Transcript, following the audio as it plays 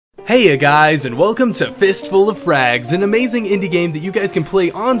Hey guys, and welcome to Fistful of Frags, an amazing indie game that you guys can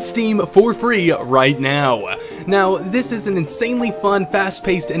play on Steam for free right now. Now, this is an insanely fun,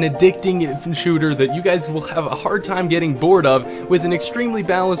 fast-paced, and addicting shooter that you guys will have a hard time getting bored of, with an extremely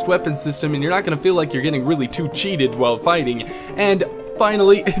balanced weapon system, and you're not going to feel like you're getting really too cheated while fighting, and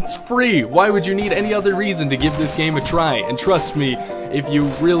finally, it's free! Why would you need any other reason to give this game a try? And trust me, if you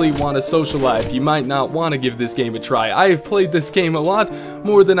really want a social life, you might not want to give this game a try. I have played this game a lot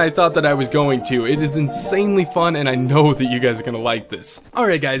more than I thought that I was going to. It is insanely fun, and I know that you guys are going to like this.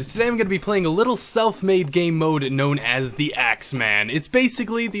 Alright guys, today I'm going to be playing a little self-made game mode known as the AXEMAN. It's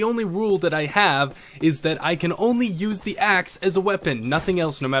basically the only rule that I have is that I can only use the axe as a weapon. Nothing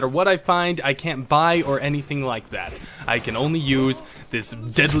else, no matter what I find, I can't buy or anything like that. I can only use this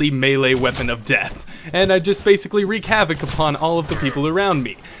deadly melee weapon of death. And I just basically wreak havoc upon all of the people around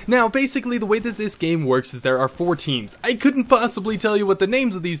me. Now, basically, the way that this game works is there are 4 teams. I couldn't possibly tell you what the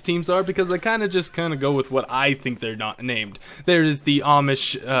names of these teams are because I kind of go with what I think they're not named. There is the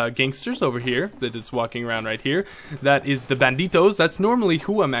Amish gangsters over here that is walking around right here. That is the Banditos. That's normally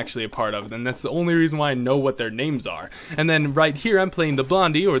who I'm actually a part of, and that's the only reason why I know what their names are. And then right here, I'm playing the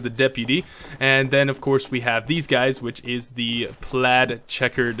Blondie, or the Deputy. And then, of course, we have these guys, which is the plaid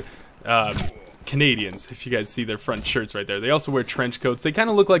checkered Canadians, if you guys see their front shirts right there. They also wear trench coats. They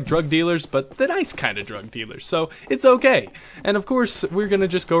kind of look like drug dealers, but the nice kind of drug dealers, so it's okay. And of course, we're gonna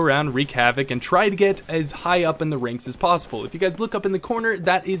just go around, wreak havoc, and try to get as high up in the ranks as possible. If you guys look up in the corner,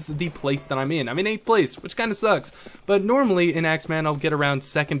 that is the place that I'm in. I'm in 8th place, which kind of sucks, but normally in AXEMAN I'll get around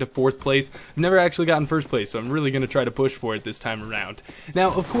 2nd to 4th place. I've never actually gotten 1st place, so I'm really gonna try to push for it this time around.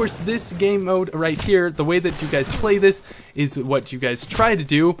 Now, of course, this game mode right here, the way that you guys play this is what you guys try to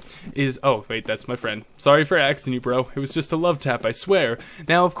do is, oh wait, that's my friend. Sorry for asking you, bro. It was just a love tap, I swear.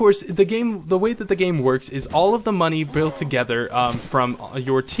 Now, of course, the way that the game works is all of the money built together from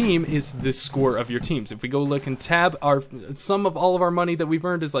your team is the score of your teams. If we go look and tab, our sum of all of our money that we've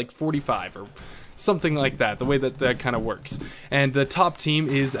earned is like 45 or something like that, the way that that kind of works. And the top team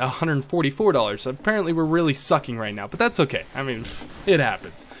is $144. So apparently we're really sucking right now, but that's okay. I mean, it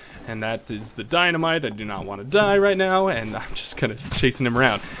happens. And that is the dynamite. I do not want to die right now, and I'm just kind of chasing him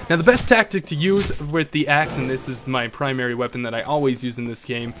around. Now, the best tactic to use with the axe, and this is my primary weapon that I always use in this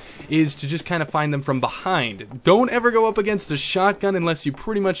game, is to just kind of find them from behind. Don't ever go up against a shotgun unless you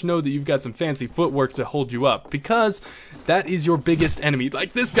pretty much know that you've got some fancy footwork to hold you up, because that is your biggest enemy.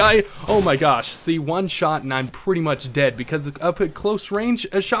 Like this guy, oh my gosh, see, one shot and I'm pretty much dead, because up at close range,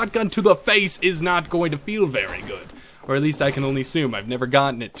 a shotgun to the face is not going to feel very good. Or at least I can only assume. I've never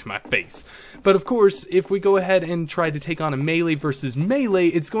gotten it to my face. But of course, if we go ahead and try to take on a melee versus melee,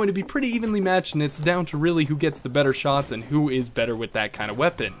 it's going to be pretty evenly matched, and it's down to really who gets the better shots and who is better with that kind of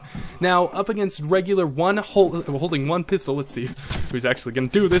weapon. Now, up against regular holding one pistol, let's see who's actually going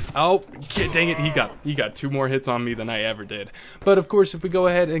to do this. Oh, dang it, he got 2 more hits on me than I ever did. But of course, if we go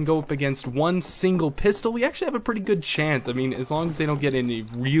ahead and go up against one single pistol, we actually have a pretty good chance. I mean, as long as they don't get any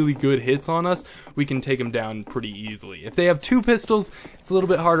really good hits on us, we can take them down pretty easily. If they have 2 pistols, it's a little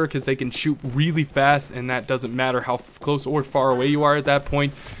bit harder because they can shoot really fast, and that doesn't matter how close or far away you are at that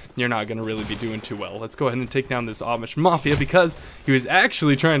point. You're not going to really be doing too well. Let's go ahead and take down this Amish Mafia because he was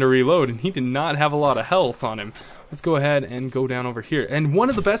actually trying to reload, and he did not have a lot of health on him. Let's go ahead and go down over here. And one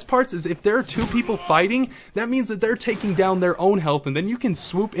of the best parts is if there are 2 people fighting, that means that they're taking down their own health, and then you can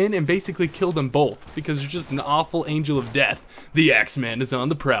swoop in and basically kill them both, because you're just an awful angel of death. The AXEMAN is on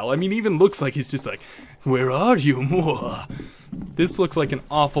the prowl. I mean, even looks like he's just like, where are you, more? This looks like an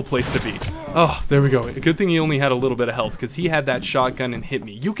awful place to be. Oh, there we go. A good thing he only had a little bit of health, because he had that shotgun and hit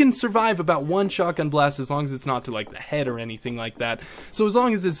me. You can survive about 1 shotgun blast as long as it's not to like the head or anything like that. So as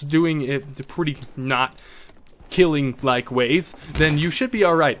long as it's doing it pretty not killing like ways, then you should be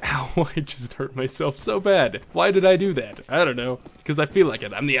alright. Ow, I just hurt myself so bad. Why did I do that? I don't know. Because I feel like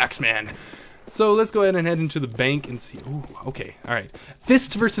it. I'm the AXEMAN. So let's go ahead and head into the bank and see. Ooh, okay, alright.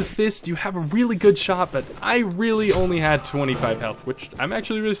 Fist versus fist, you have a really good shot, but I really only had 25 health, which I'm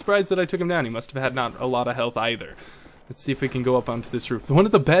actually really surprised that I took him down. He must have had not a lot of health either. Let's see if we can go up onto this roof. One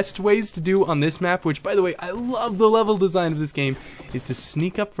of the best ways to do on this map, which, by the way, I love the level design of this game, is to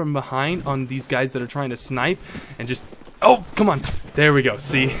sneak up from behind on these guys that are trying to snipe and just... Oh, come on. There we go.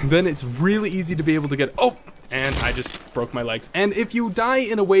 See? Then it's really easy to be able to get... Oh! And I just broke my legs. And if you die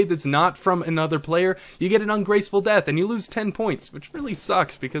in a way that's not from another player, you get an ungraceful death, and you lose 10 points, which really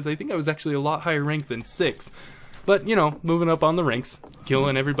sucks, because I think I was actually a lot higher ranked than 6. But, you know, moving up on the ranks,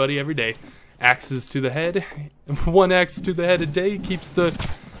 killing everybody every day. Axes to the head. 1 axe to the head a day keeps the,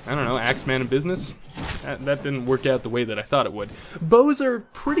 I don't know, AXEMAN in business. That didn't work out the way that I thought it would. Bows are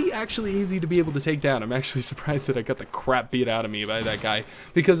pretty actually easy to be able to take down. I'm actually surprised that I got the crap beat out of me by that guy,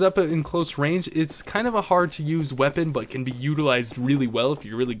 because up in close range, it's kind of a hard to use weapon, but can be utilized really well if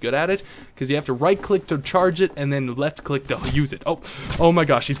you're really good at it, because you have to right click to charge it and then left click to use it. Oh my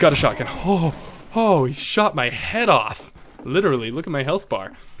gosh, he's got a shotgun. Oh, he shot my head off. Literally, look at my health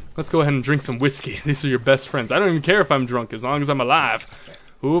bar. Let's go ahead and drink some whiskey. These are your best friends. I don't even care if I'm drunk as long as I'm alive.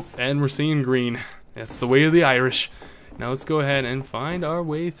 Oop, and we're seeing green. That's the way of the Irish. Now let's go ahead and find our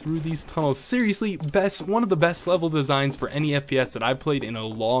way through these tunnels. Seriously, one of the best level designs for any FPS that I've played in a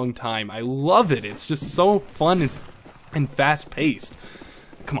long time. I love it. It's just so fun and fast-paced.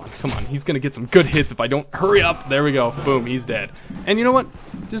 Come on. He's gonna get some good hits if I don't hurry up. There we go. Boom, he's dead. And you know what?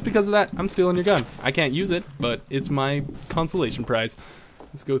 Just because of that, I'm stealing your gun. I can't use it, but it's my consolation prize.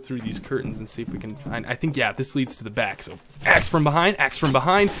 Let's go through these curtains and see if we can find... I think, yeah, this leads to the back. So, axe from behind.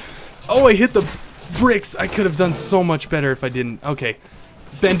 Oh, I hit the bricks. I could have done so much better if I didn't. Okay.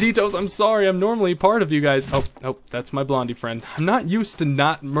 Banditos, I'm sorry. I'm normally part of you guys. Oh, that's my blondie friend. I'm not used to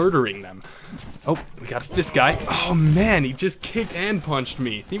not murdering them. Oh, we got a fist guy. Oh, man, he just kicked and punched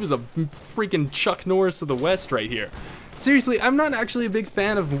me. He was a freaking Chuck Norris of the West right here. Seriously, I'm not actually a big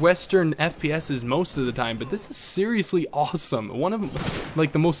fan of Western FPSs most of the time, but this is seriously awesome. One of,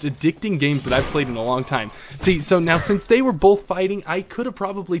 like, the most addicting games that I've played in a long time. See, so now since they were both fighting, I could have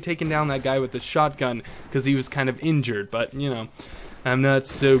probably taken down that guy with the shotgun because he was kind of injured, but, you know, I'm not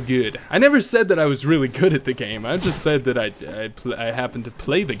so good. I never said that I was really good at the game. I just said that I happened to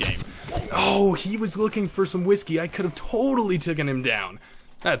play the game. Oh, he was looking for some whiskey. I could have totally taken him down.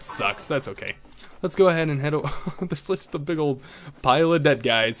 That sucks. That's okay. Let's go ahead and head over. There's just a big old pile of dead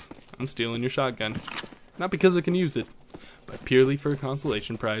guys. I'm stealing your shotgun. Not because I can use it, but purely for a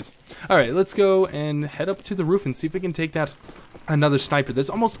consolation prize. Alright, let's go and head up to the roof and see if we can take that another sniper. There's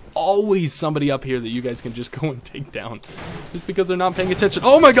almost always somebody up here that you guys can just go and take down. Just because they're not paying attention.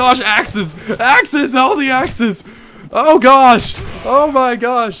 Oh my gosh, axes! Axes! All the axes! Oh gosh! Oh my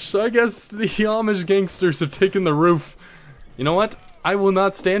gosh! I guess the Amish gangsters have taken the roof. You know what? I will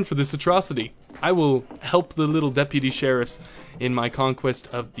not stand for this atrocity. I will help the little deputy sheriffs in my conquest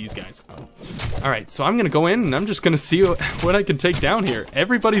of these guys. Alright, so I'm gonna go in and I'm just gonna see what I can take down here.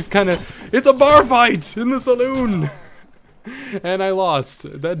 Everybody's kinda... It's a bar fight in the saloon! And I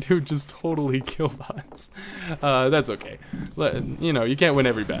lost. That dude just totally killed us. That's okay. You know, you can't win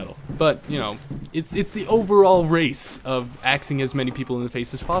every battle. But, you know, it's the overall race of axing as many people in the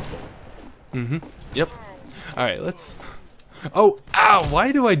face as possible. Yep. Alright, let's... Oh, ow,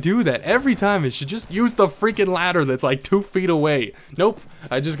 why do I do that? Every time I should just use the freaking ladder that's like 2 feet away. Nope,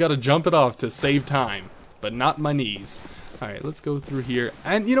 I just gotta jump it off to save time, but not my knees. Alright, let's go through here.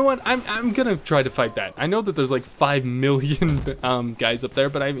 And you know what? I'm gonna try to fight that. I know that there's like 5 million guys up there,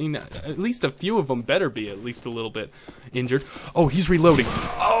 but I mean, at least a few of them better be at least a little bit injured. Oh, he's reloading.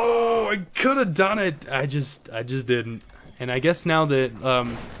 Oh, I could have done it. I just didn't. And I guess now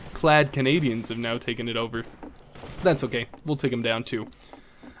that clad Canadians have now taken it over. That's okay. We'll take him down too.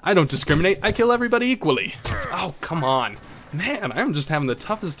 I don't discriminate. I kill everybody equally. Oh, come on. Man, I'm just having the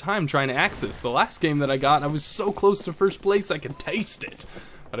toughest time trying to axe this. The last game that I got, I was so close to first place I could taste it.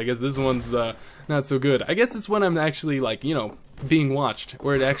 But I guess this one's not so good. I guess it's when I'm actually, like, you know, being watched,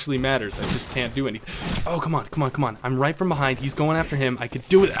 where it actually matters. I just can't do anything. Oh, come on. I'm right from behind. He's going after him. I could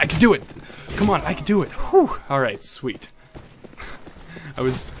do it. Come on, I could do it. Whew. Alright, sweet. I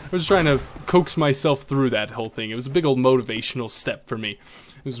was trying to coax myself through that whole thing. It was a big old motivational step for me.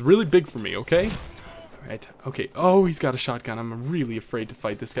 It was really big for me, okay? Alright, okay. Oh, he's got a shotgun. I'm really afraid to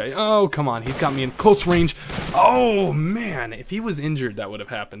fight this guy. Oh, come on. He's got me in close range. Oh, man. If he was injured, that would have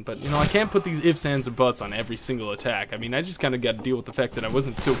happened. But, you know, I can't put these ifs, ands, or buts on every single attack. I mean, I just kind of got to deal with the fact that I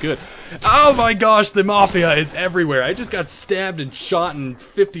wasn't so good. Oh, my gosh. The mafia is everywhere. I just got stabbed and shot in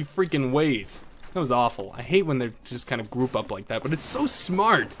 50 freaking ways. That was awful. I hate when they just kind of group up like that, but it's so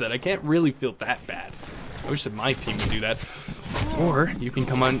smart that I can't really feel that bad. I wish that my team would do that. Or you can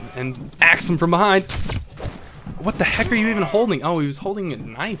come on and axe him from behind. What the heck are you even holding? Oh, he was holding a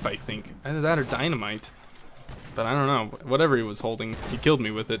knife, I think. Either that or dynamite. But I don't know. Whatever he was holding, he killed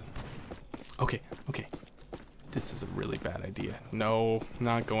me with it. Okay. This is a really bad idea. No,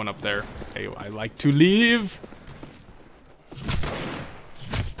 not going up there. Okay, I like to leave.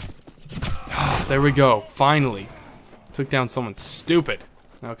 There we go. Finally. Took down someone stupid.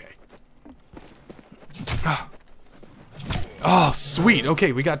 Okay. Oh, sweet.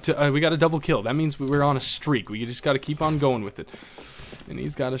 Okay, we got a double kill. That means we're on a streak. We just got to keep on going with it. And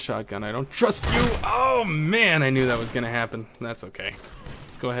he's got a shotgun. I don't trust you. Oh, man. I knew that was going to happen. That's okay.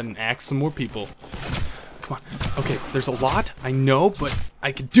 Let's go ahead and axe some more people. come on. Okay, there's a lot, I know, but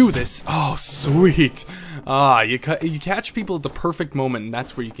I could do this. Oh, sweet. You catch people at the perfect moment, and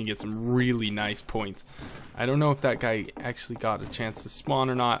that's where you can get some really nice points. I don't know if that guy actually got a chance to spawn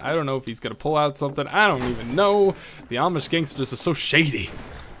or not. I don't know if he's gonna pull out something. I don't even know. The Amish gangsters are so shady.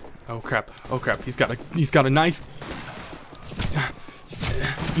 Oh crap! Oh crap! He's got a nice.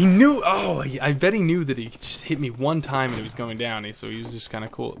 He knew. Oh, I bet he knew that he just hit me one time and it was going down. So he was just kind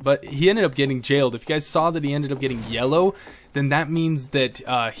of cool. But he ended up getting jailed. If you guys saw that he ended up getting yellow, then that means that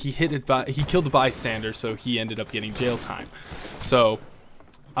he killed the bystander, so he ended up getting jail time. So.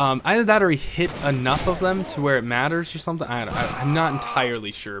 Either that or he hit enough of them to where it matters or something. I'm not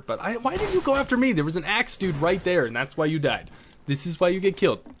entirely sure. But why did you go after me? There was an axe dude right there, and that's why you died. This is why you get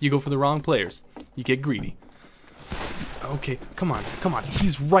killed. You go for the wrong players. You get greedy. Okay, come on, come on.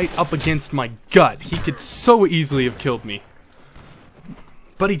 He's right up against my gut. He could so easily have killed me.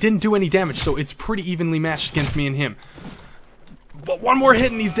 But he didn't do any damage, so it's pretty evenly matched against me and him. But one more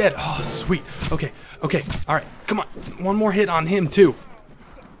hit and he's dead. Oh, sweet. Okay, okay, alright, come on. One more hit on him, too.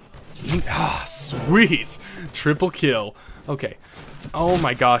 Ah, sweet. Triple kill. Okay. Oh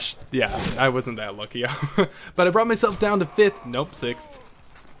my gosh. Yeah, I wasn't that lucky. But I brought myself down to 5th. Nope, 6th.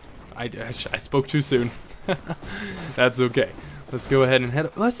 I spoke too soon. That's okay. Let's go ahead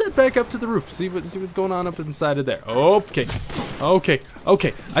and let's head back up to the roof. See what's going on up inside of there. Okay. Okay.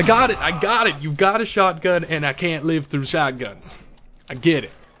 Okay. I got it. I got it. You got a shotgun and I can't live through shotguns. I get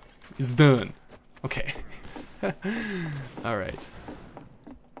it. It's done. Okay. Alright.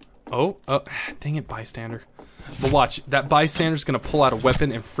 Oh, dang it, bystander. But watch, that bystander's gonna pull out a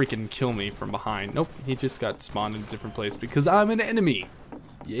weapon and freaking kill me from behind. Nope, he just got spawned in a different place because I'm an enemy.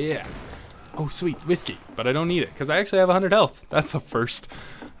 Yeah. Oh, sweet, whiskey. But I don't need it because I actually have 100 health. That's a first.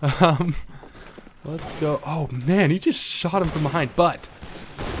 Let's go. Oh, man, he just shot him from behind. But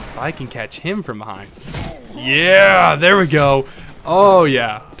if I can catch him from behind. Yeah, there we go. Oh,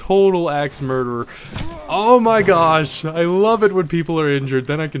 yeah, total axe murderer. Oh my gosh, I love it when people are injured,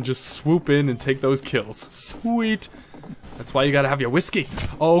 then I can just swoop in and take those kills. Sweet. That's why you gotta have your whiskey.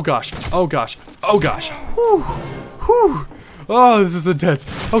 Oh gosh, oh gosh, oh gosh. Whew, whew. Oh, this is intense.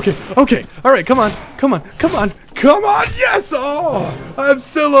 Okay, okay, alright, come on, come on, come on, come on, yes! Oh, I'm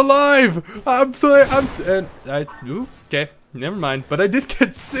still alive! Okay, never mind, but I did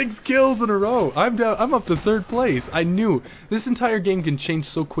get 6 kills in a row. I'm up to 3rd place. I knew. This entire game can change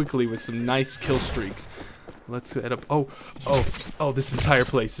so quickly with some nice kill streaks. Let's head up. Oh, this entire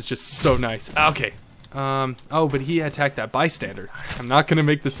place is just so nice. Okay. Oh, but he attacked that bystander. I'm not gonna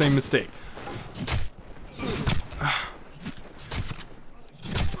make the same mistake.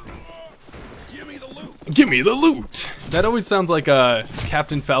 Give me the loot! Give me the loot! That always sounds like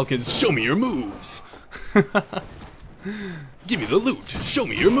Captain Falcon's "Show me your moves." Give me the loot. Show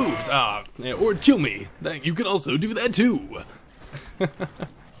me your moves. Or kill me. You can also do that too.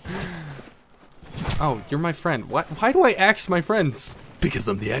 Oh, you're my friend. Why do I axe my friends? Because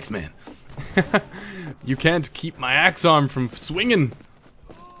I'm the AXEMAN. You can't keep my axe arm from swinging.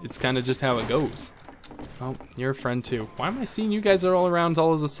 It's kind of just how it goes. Oh, you're a friend too. Why am I seeing you guys are all around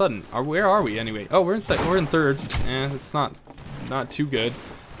all of a sudden? Where are we anyway? Oh, we're in 3rd. It's not too good.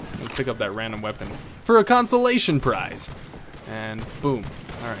 We'll pick up that random weapon for a consolation prize. And boom.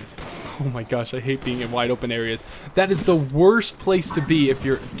 Alright. Oh my gosh, I hate being in wide open areas. That is the worst place to be if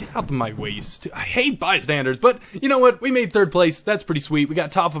you're... Get out of my way, I hate bystanders, but you know what? We made 3rd place. That's pretty sweet. We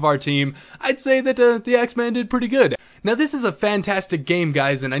got top of our team. I'd say that the AXEMAN did pretty good. Now this is a fantastic game,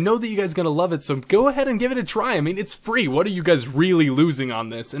 guys, and I know that you guys are gonna love it, so go ahead and give it a try. I mean, it's free. What are you guys really losing on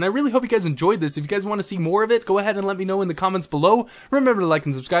this? And I really hope you guys enjoyed this. If you guys want to see more of it, go ahead and let me know in the comments below. Remember to like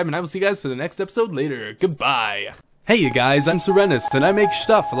and subscribe, and I will see you guys for the next episode later. Goodbye. Hey you guys, I'm Sorenus, and I make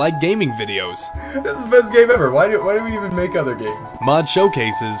stuff like gaming videos. This is the best game ever. Why do we even make other games? Mod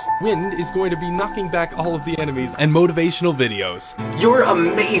showcases. Wind is going to be knocking back all of the enemies, and motivational videos. You're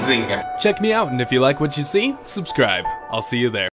amazing! Check me out, and if you like what you see, subscribe. I'll see you there.